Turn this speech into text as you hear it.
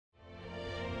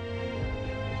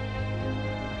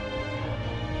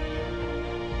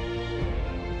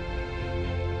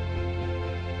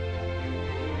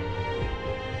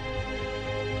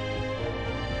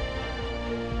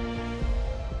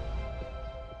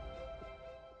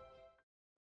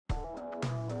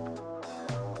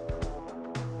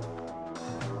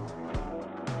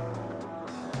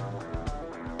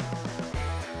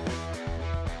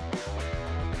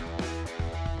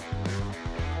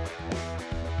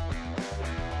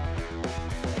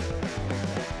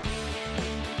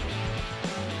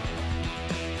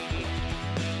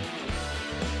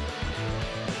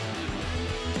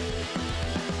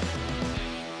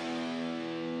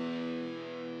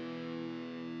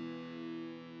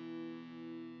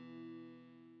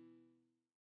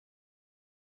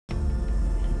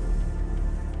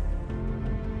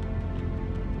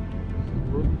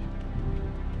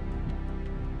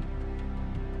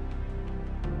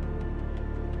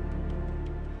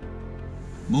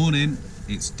Morning,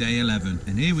 it's day 11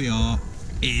 and here we are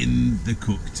in the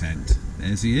cook tent.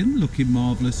 There's Ian, looking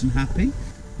marvellous and happy.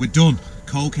 We're done.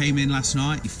 Cole came in last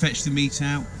night, he fetched the meat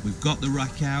out, we've got the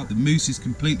rack out, the moose is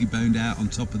completely boned out on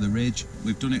top of the ridge.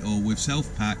 We've done it all, we've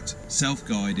self-packed,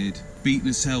 self-guided, beaten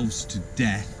ourselves to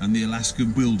death and the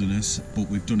Alaskan wilderness, but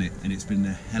we've done it and it's been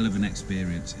a hell of an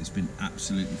experience. It's been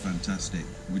absolutely fantastic.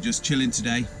 We're just chilling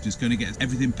today, just going to get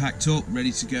everything packed up,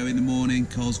 ready to go in the morning.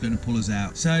 Cole's going to pull us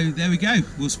out. So there we go,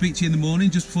 we'll speak to you in the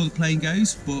morning just before the plane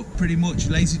goes, but pretty much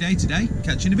lazy day today.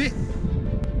 Catch you in a bit.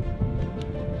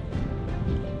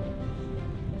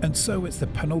 And so it's the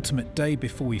penultimate day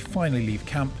before we finally leave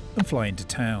camp and fly into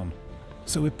town.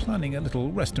 So we're planning a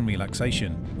little rest and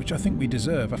relaxation, which I think we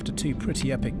deserve after 2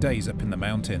 pretty epic days up in the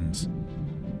mountains.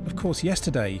 Of course,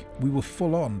 yesterday we were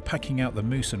full on packing out the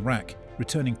moose and rack,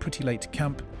 returning pretty late to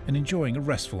camp and enjoying a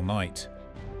restful night.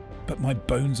 But my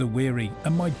bones are weary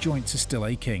and my joints are still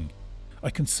aching. I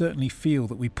can certainly feel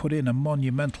that we put in a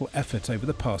monumental effort over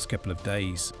the past couple of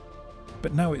days.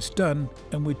 But now it's done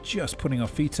and we're just putting our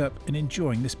feet up and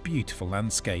enjoying this beautiful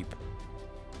landscape.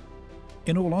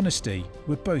 In all honesty,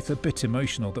 we're both a bit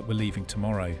emotional that we're leaving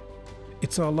tomorrow.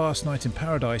 It's our last night in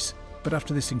paradise, but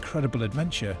after this incredible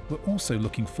adventure, we're also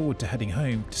looking forward to heading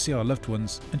home to see our loved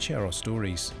ones and share our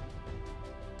stories.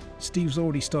 Steve's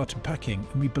already started packing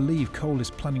and we believe Cole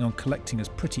is planning on collecting us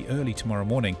pretty early tomorrow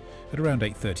morning at around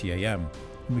 8:30 AM,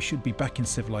 and we should be back in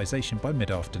civilization by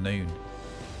mid-afternoon.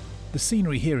 The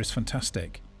scenery here is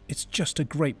fantastic. It's just a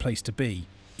great place to be,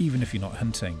 even if you're not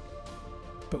hunting.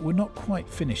 But we're not quite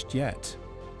finished yet.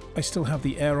 I still have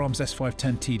the Air Arms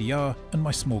S510 TDR and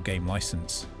my small game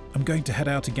license. I'm going to head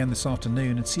out again this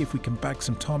afternoon and see if we can bag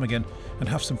some ptarmigan and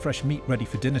have some fresh meat ready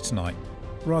for dinner tonight,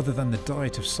 rather than the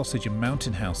diet of sausage and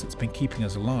mountain house that's been keeping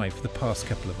us alive for the past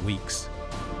couple of weeks.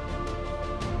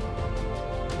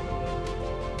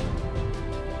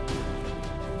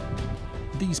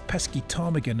 These pesky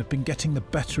ptarmigan have been getting the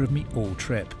better of me all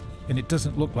trip, and it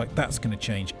doesn't look like that's going to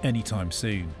change anytime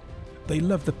soon. They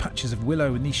love the patches of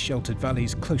willow in these sheltered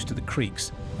valleys close to the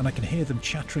creeks, and I can hear them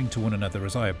chattering to one another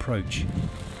as I approach.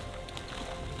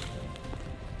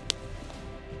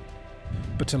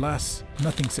 But alas,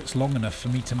 nothing sits long enough for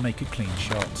me to make a clean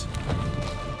shot.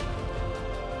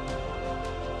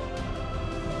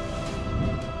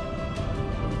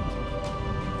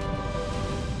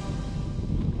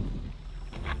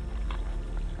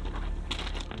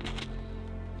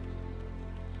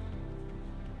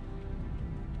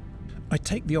 I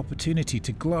take the opportunity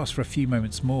to glass for a few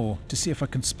moments more to see if I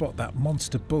can spot that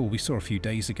monster bull we saw a few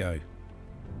days ago.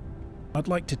 I'd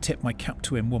like to tip my cap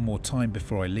to him one more time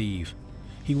before I leave.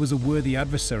 He was a worthy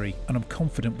adversary and I'm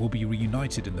confident we'll be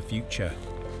reunited in the future.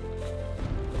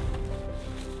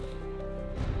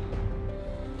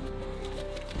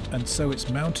 And so it's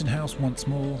mountain house once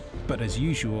more, but as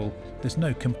usual, there's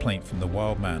no complaint from the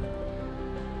wild man.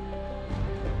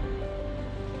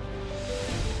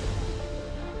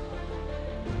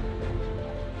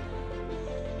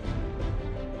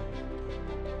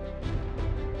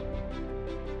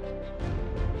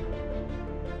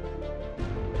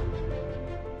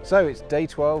 So it's day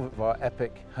 12 of our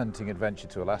epic hunting adventure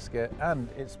to Alaska, and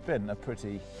it's been a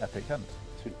pretty epic hunt.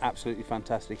 It's been absolutely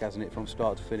fantastic, hasn't it, from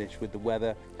start to finish with the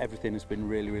weather. Everything has been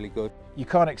really, really good. You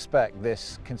can't expect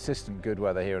this consistent good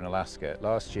weather here in Alaska.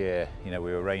 Last year, we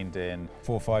were rained in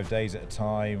 4 or 5 days at a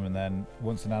time, and then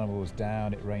once an animal was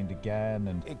down, it rained again,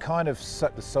 and it kind of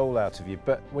sucked the soul out of you.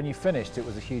 But when you finished, it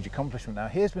was a huge accomplishment. Now,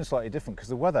 here's been slightly different because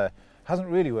the weather hasn't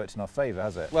really worked in our favour,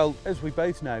 has it? Well, as we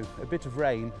both know, a bit of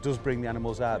rain does bring the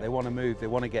animals out. They want to move, they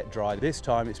want to get dry. This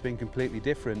time it's been completely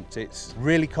different. It's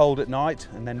really cold at night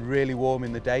and then really warm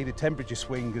in the day. The temperature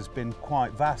swing has been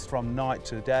quite vast from night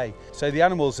to day. So the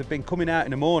animals have been coming out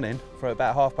in the morning for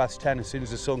about 10:30 as soon as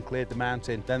the sun cleared the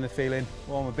mountain. Then they're feeling,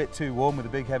 well, I'm a bit too warm with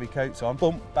the big heavy coats on.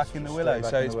 Bump, back in the willow.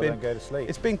 So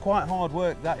it's been quite hard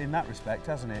work in that respect,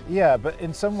 hasn't it? Yeah, but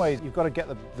in some ways you've got to get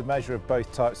the measure of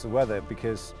both types of weather,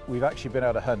 because we've actually been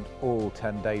able to hunt all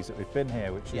 10 days that we've been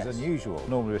here, which is unusual.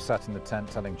 Normally we're sat in the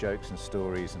tent telling jokes and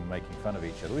stories and making fun of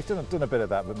each other. We've done a bit of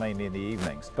that, but mainly in the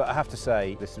evenings. But I have to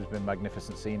say, this has been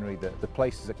magnificent scenery. The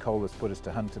places that Cole has put us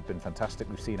to hunt have been fantastic.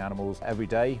 We've seen animals every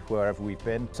day, wherever we've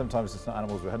been. Sometimes it's not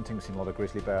animals we're hunting. We've seen a lot of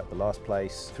grizzly bear at the last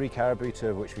place, 3 caribou, 2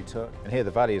 of which we took. And here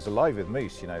the valley is alive with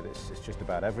moose, it's just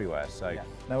about everywhere. So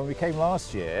now when we came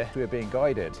last year, we were being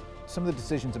guided. Some of the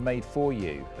decisions are made for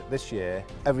you. But this year,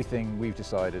 everything we've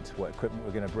decided, what equipment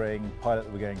we're going to bring, pilot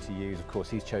that we're going to use. Of course,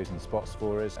 he's chosen spots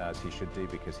for us, as he should do,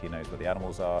 because he knows where the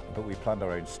animals are. But we planned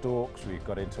our own stalks, we've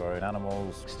got into our own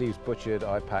animals. Steve's butchered,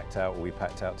 I packed out, or we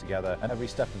packed out together. And every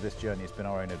step of this journey has been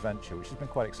our own adventure, which has been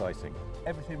quite exciting.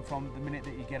 Everything from the minute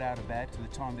that you get out of bed to the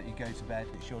time that you go to bed,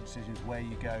 it's your decisions where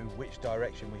you go, which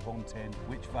direction we hunt in,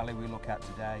 which valley we look at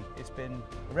today. It's been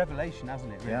a revelation,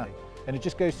 hasn't it, really? Yeah. And it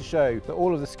just goes to show that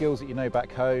all of the skills that you know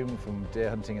back home from deer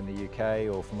hunting in the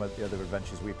UK or from the other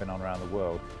adventures we've been on around the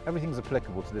world, everything's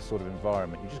applicable to this sort of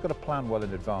environment. You've just got to plan well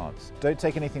in advance. Don't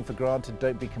take anything for granted,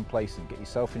 don't be complacent. Get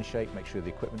yourself in shape, make sure the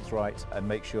equipment's right, and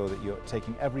make sure that you're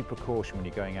taking every precaution when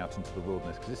you're going out into the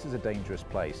wilderness, because this is a dangerous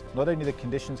place. Not only the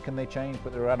conditions can they change,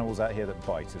 but there are animals out here that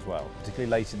bite as well.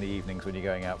 Particularly late in the evenings when you're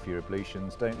going out for your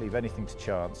ablutions, don't leave anything to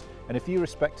chance. And if you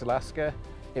respect Alaska,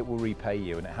 it will repay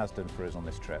you, and it has done for us on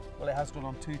this trip. Well, it has done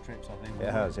on 2 trips, I think.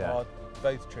 It has, yeah.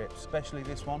 Both trips, especially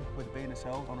this one with being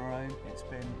ourselves on our own. It's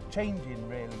been changing,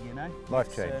 really, you know.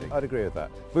 Life-changing. I'd agree with that.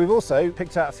 But we've also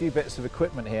picked out a few bits of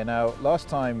equipment here. Now, last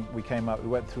time we came up, we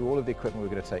went through all of the equipment we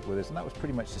were going to take with us, and that was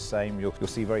pretty much the same. You'll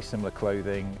see very similar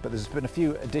clothing, but there's been a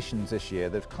few additions this year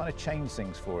that have kind of changed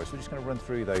things for us. We're just going to run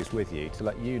through those with you to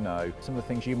let you know some of the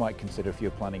things you might consider if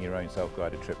you're planning your own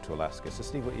self-guided trip to Alaska. So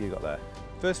Steve, what have you got there?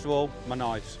 First of all, my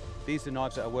knives. These are the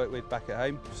knives that I work with back at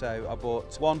home. So I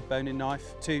bought 1 boning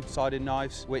knife, 2 sided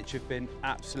knives, which have been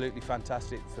absolutely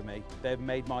fantastic for me. They've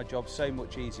made my job so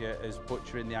much easier as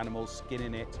butchering the animals,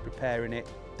 skinning it, preparing it.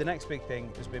 The next big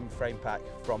thing has been frame pack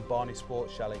from Barney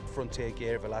Sports Chalet, Frontier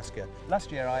Gear of Alaska.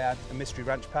 Last year I had a mystery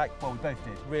ranch pack. Well, we both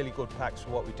did. Really good packs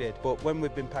for what we did. But when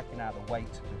we've been packing out the weight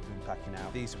we've been packing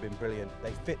out, these have been brilliant.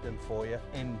 They fit them for you.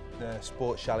 In the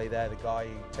Sports Chalet there, the guy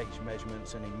who takes your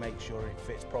measurements and he makes sure it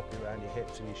fits properly around your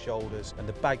hips and your shoulders. And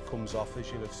the bag comes off, as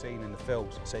you'll have seen in the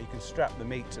films. So you can strap the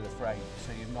meat to the frame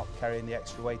so you're not carrying the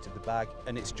extra weight of the bag.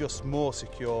 And it's just more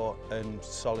secure and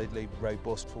solidly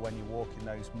robust for when you're walking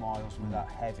those miles with that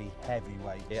heavy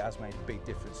weight. It has made a big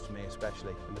difference to me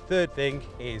especially. And the third thing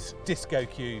is disco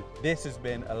cube. This has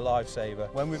been a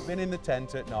lifesaver. When we've been in the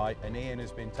tent at night and Ian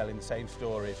has been telling the same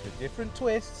stories with different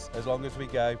twists, as long as we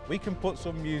go, we can put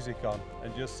some music on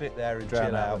and just sit there and Drown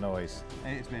chill out out. the noise.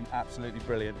 And it's been absolutely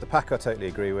brilliant. The pack I totally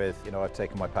agree with. You know, I've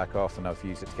taken my pack off and I've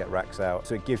used it to get racks out.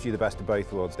 So it gives you the best of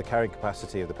both worlds. The carrying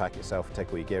capacity of the pack itself,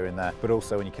 take all your gear in there, but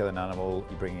also when you kill an animal,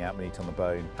 you're bringing out meat on the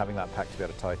bone. Having that pack to be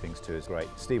able to tie things to is great.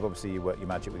 Steve, obviously you work your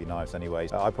magic with your knives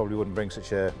anyways. I probably wouldn't bring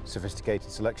such a sophisticated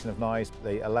selection of knives.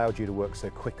 They allowed you to work so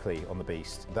quickly on the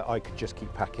beast that I could just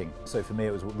keep packing. So for me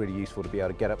it was really useful to be able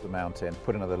to get up the mountain,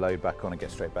 put another load back on and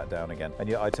get straight back down again. And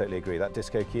yeah, I totally agree. That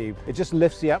disco cube, it just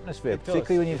lifts the atmosphere,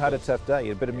 particularly when you've had a tough day.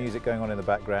 A bit of music going on in the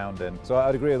background, and so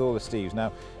I'd agree with all the Steves.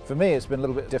 Now, for me, it's been a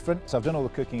little bit different. So I've done all the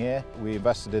cooking here. We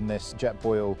invested in this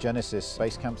Jetboil Genesis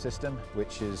base camp system,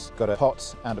 which has got a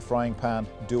pot and a frying pan,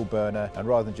 dual burner, and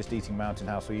rather than just eating Mountain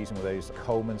House, we're using one of those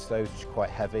Coleman stoves, which are quite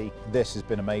heavy. This has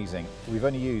been amazing. We've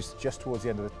only used just towards the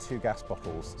end of the 2 gas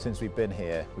bottles since we've been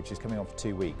here, which is coming on for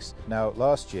 2 weeks. Now,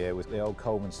 last year with the old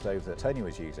Coleman stove that Tony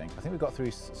was using, I think we got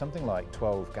through something like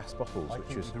 12 gas bottles,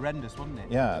 which was horrendous, wasn't it?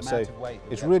 Yeah, so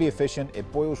it's really efficient. It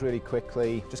boils really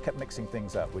quickly. Just kept mixing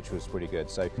things up, which was really good.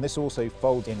 So and this also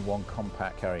folds in one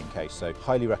compact carrying case. So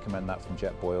highly recommend that from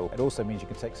Jetboil. It also means you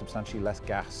can take substantially less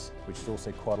gas, which is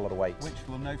also quite a lot of weight. Which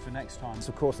we'll know for next time.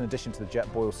 So of course, in addition to the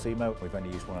Jetboil Sumo, we've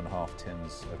only used 1.5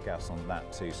 tins of gas on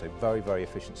that too. So very, very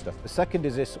efficient stuff. The second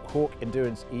is this Hawk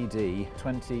Endurance ED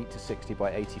 20 to 60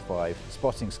 by 85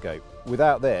 spotting scope.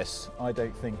 Without this, I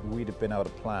don't think we'd have been able to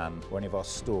plan or any of our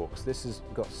stalks. This has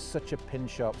got such a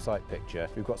pin-sharp sight picture.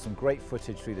 We've got some great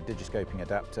footage through the digiscoping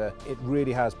adapter. It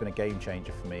really has been a game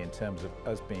changer for me in terms of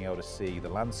us being able to see the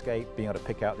landscape, being able to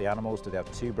pick out the animals. Do they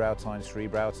have 2 brow tines, 3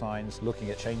 brow tines?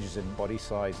 Looking at changes in body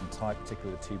size and type,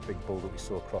 particularly the 2 big bull that we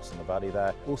saw crossing the valley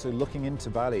there. Also looking into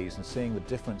valleys and seeing the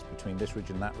difference between this ridge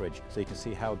and that ridge, so you can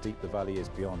see how deep the valley is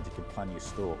beyond. You can plan your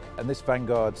stalk. And this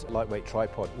Vanguard lightweight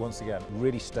tripod, once again,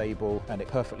 really stable, and it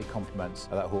perfectly complements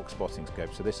that Hawk spotting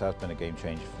scope. So this has been a game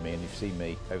changer for me, and you've seen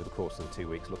me over the course of the 2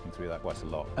 weeks looking through that quite a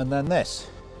lot. And then this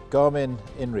Garmin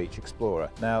InReach Explorer.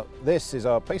 Now this is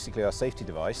basically our safety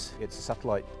device. It's a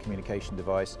satellite communication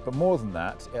device, but more than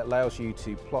that, it allows you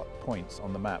to plot points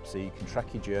on the map so you can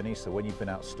track your journey. So when you've been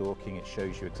out stalking, it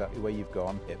shows you exactly where you've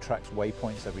gone. It tracks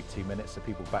waypoints every 2 minutes so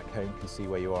people back home can see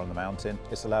where you are on the mountain.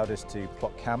 It's allowed us to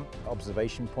plot camp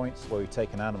observation points where we've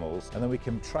taken animals, and then we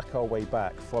can track our way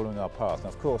back following our path. And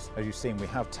of course, as you've seen, we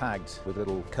have tagged with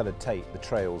little coloured tape the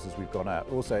trails as we've gone out.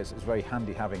 Also, it's very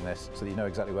handy having this so that you know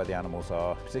exactly where the animals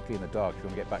are, particularly particularly in the dark, if you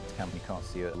want to get back to camp and you can't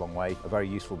see a long way, a very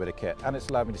useful bit of kit. And it's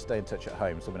allowed me to stay in touch at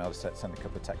home, so I've been able to send a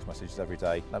couple of text messages every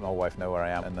day, let my wife know where I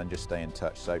am, and then just stay in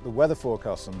touch. So the weather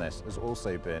forecast on this has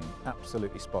also been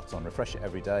absolutely spot on. Refresh it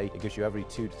every day. It gives you every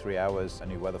 2 to 3 hours a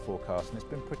new weather forecast, and it's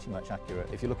been pretty much accurate.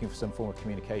 If you're looking for some form of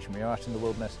communication when you're out in the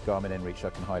wilderness, Garmin InReach, I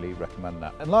can highly recommend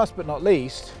that. And last but not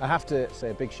least, I have to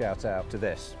say a big shout out to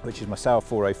this, which is my South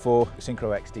 404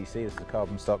 Synchro XDC. This is the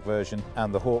carbon stock version,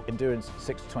 and the Hawk Endurance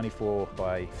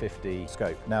 624x50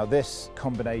 scope. Now this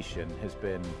combination has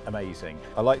been amazing.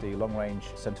 I like the long range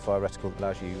centerfire reticle that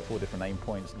allows you 4 different aim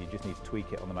points, and you just need to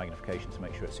tweak it on the magnification to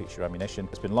make sure it suits your ammunition.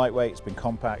 It's been lightweight, it's been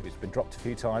compact, it's been dropped a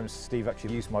few times. Steve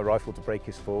actually used my rifle to break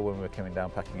his fall when we were coming down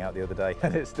packing out the other day,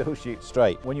 and it still shoots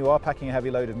straight. When you are packing a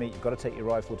heavy load of meat, you've got to take your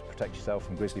rifle to protect yourself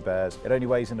from grizzly bears. It only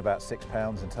weighs in about 6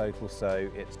 pounds in total, so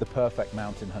it's the perfect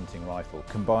mountain hunting rifle,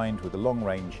 combined with a long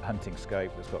range hunting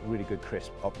scope that's got really good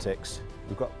crisp optics.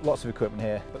 We've got lots of equipment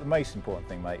here, but the most important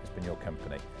thing, mate, has been your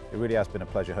company. It really has been a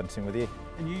pleasure hunting with you.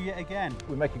 And you yet again.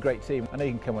 We make a great team. I know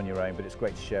you can come on your own, but it's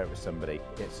great to share it with somebody.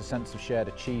 It's a sense of shared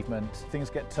achievement. Things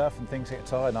get tough and things get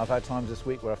tired, and I've had times this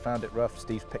week where I found it rough.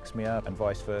 Steve picks me up and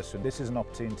vice versa. And this is an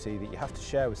opportunity that you have to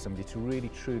share with somebody to really,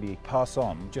 truly pass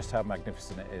on just how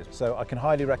magnificent it is. So I can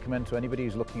highly recommend to anybody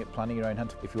who's looking at planning your own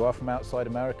hunt. If you are from outside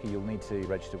America, you'll need to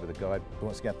register with a guide. But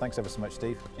once again, thanks ever so much,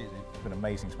 Steve. Cheers, It's been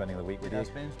amazing spending the week with you. It's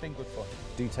been good fun.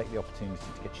 Do take the opportunity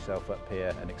to get yourself up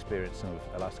here and experience some of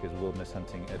Alaska's wilderness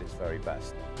hunting at its very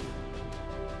best.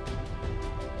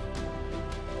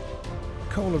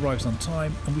 Cole arrives on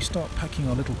time and we start packing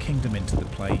our little kingdom into the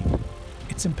plane.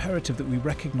 It's imperative that we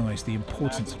recognise the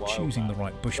importance of choosing the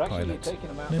right bush pilot.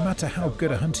 No matter how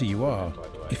good a hunter you are,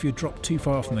 if you're dropped too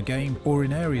far from the game or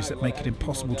in areas that make it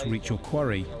impossible to reach your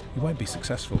quarry, you won't be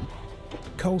successful.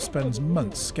 Cole spends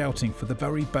months scouting for the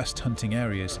very best hunting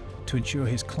areas to ensure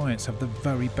his clients have the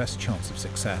very best chance of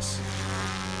success.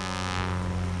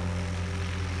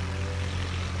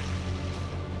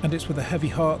 And it's with a heavy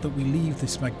heart that we leave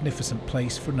this magnificent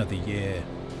place for another year.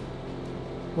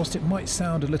 Whilst it might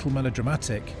sound a little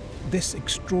melodramatic, this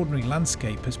extraordinary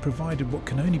landscape has provided what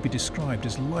can only be described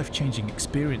as life-changing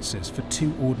experiences for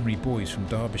 2 ordinary boys from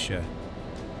Derbyshire.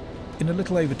 In a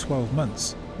little over 12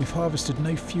 months, we've harvested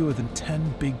no fewer than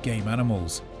 10 big game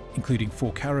animals, including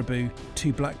 4 caribou,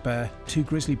 2 black bear, 2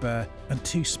 grizzly bear, and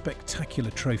 2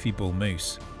 spectacular trophy bull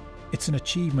moose. It's an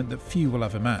achievement that few will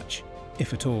ever match,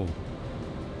 if at all.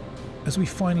 As we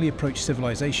finally approach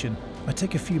civilization, I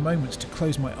take a few moments to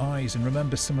close my eyes and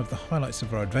remember some of the highlights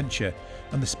of our adventure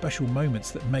and the special moments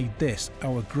that made this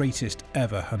our greatest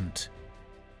ever hunt.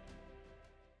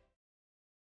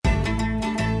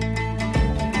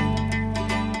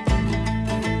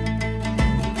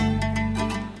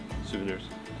 Souvenirs.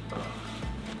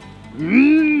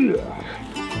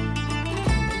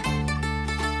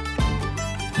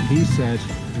 He said,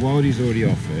 Wildy's already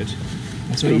offered.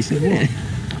 That's what you said, what?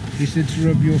 He said to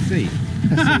rub your feet.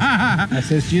 I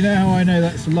says, do you know how I know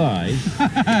that's a lie?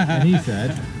 And he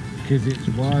said, because it's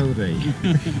Wildy.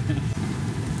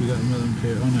 You got another one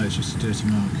here? Oh no, it's just a dirty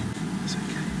mark. It's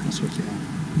okay, I'll sort it out.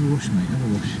 Have a wash, mate, have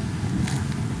a wash.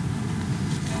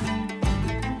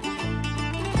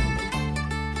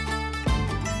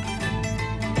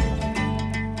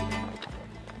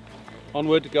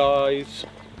 Onward, guys.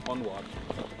 Onward.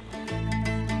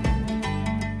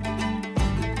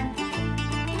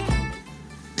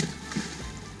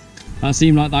 That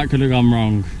seemed like that could have gone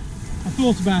wrong. I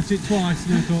thought about it twice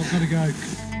and I thought, gotta go.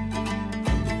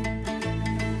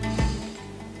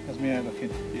 How's me out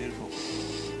looking? Beautiful.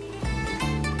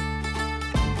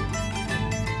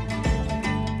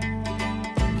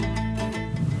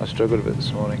 I struggled a bit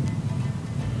this morning.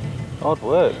 Hard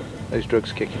work. Those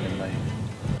drugs kicking in, mate.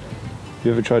 You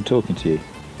ever tried talking to you?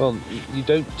 Well, you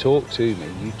don't talk to me,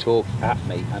 you talk at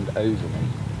me and over me.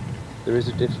 There is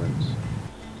a difference.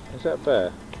 Is that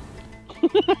fair?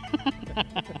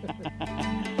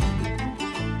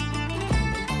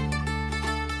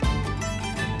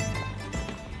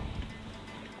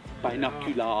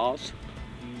 Binoculars.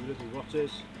 You little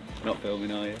rotters. Not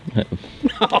filming, are you?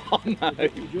 Oh no.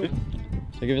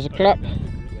 So give us a clap.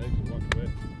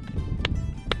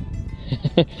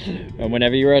 And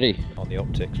whenever you're ready. On the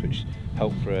optics, which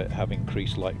help for have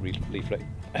increased light reflect,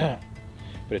 but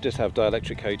it does have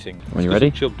dielectric coating. When you're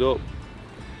ready. Chubbed up.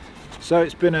 So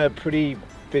it's been a pretty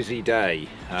busy day.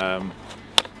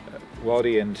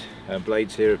 Wildy and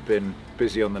Blades here have been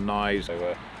busy on the knives.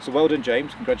 So well done,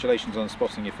 James. Congratulations on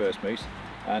spotting your first moose.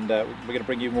 And we're going to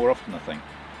bring you more often, I think.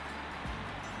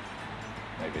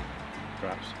 Maybe,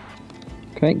 perhaps.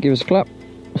 Okay, give us a clap.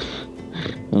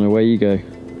 And away you go.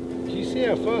 Did you see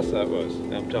how fast that was?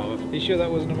 I'm tired. Are you sure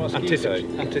that wasn't a mosquito?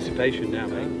 Anticipation now,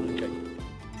 mate. Okay.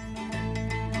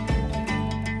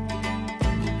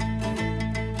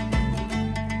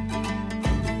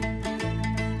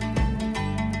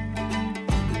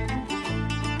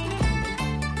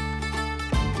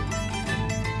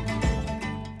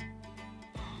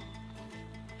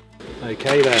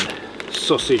 Okay then,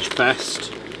 sausage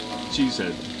fest.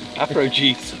 Cheesehead. Afro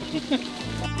cheese.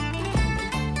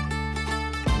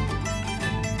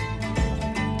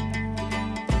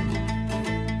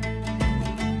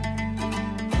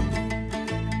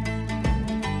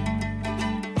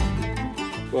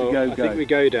 Well, I think we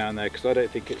go down there because I don't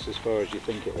think it's as far as you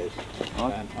think it is.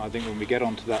 And I think when we get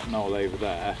onto that knoll over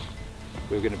there,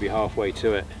 we're going to be halfway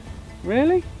to it.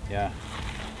 Really? Yeah.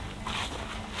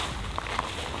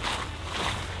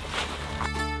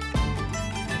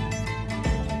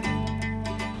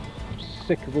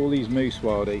 Sick of all these moose,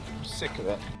 Wildy. I'm sick of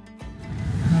it.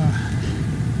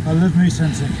 I love moose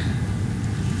hunting.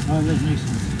 I love moose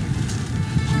hunting.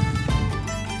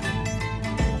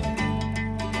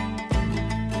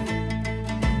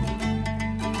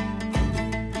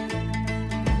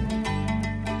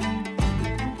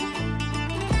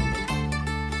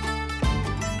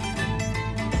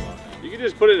 You can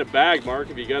just put it in a bag, Mark,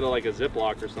 if you got like a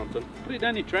Ziploc or something. Put it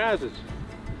down your trousers.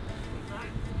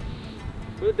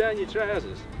 Put it down your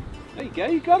trousers. There you go,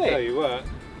 you got it. Tell you what.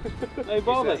 No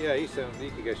bother. Yeah, he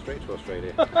could go straight to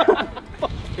Australia.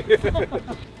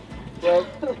 Well,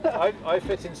 I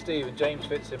fit in Steve and James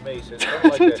fits in me, so it's kind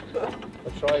of like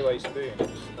a tri-way spoon.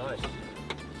 It's nice.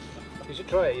 You should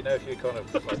try it, you know, if you're kind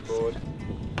of like bored.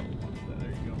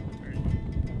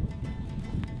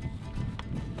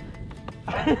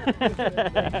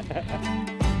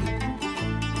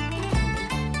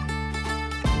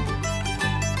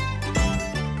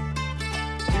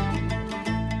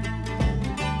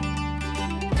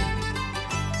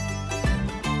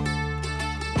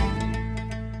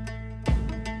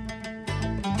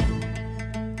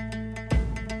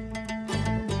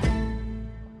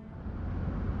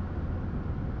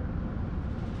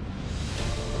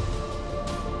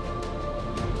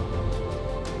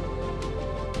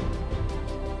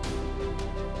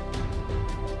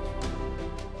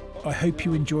 I hope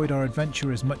you enjoyed our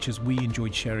adventure as much as we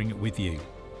enjoyed sharing it with you.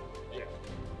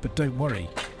 But don't worry,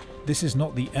 this is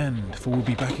not the end, for we'll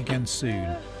be back again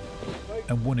soon,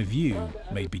 and one of you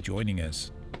may be joining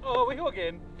us. Oh, we're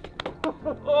hugging.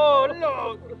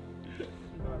 Oh, look.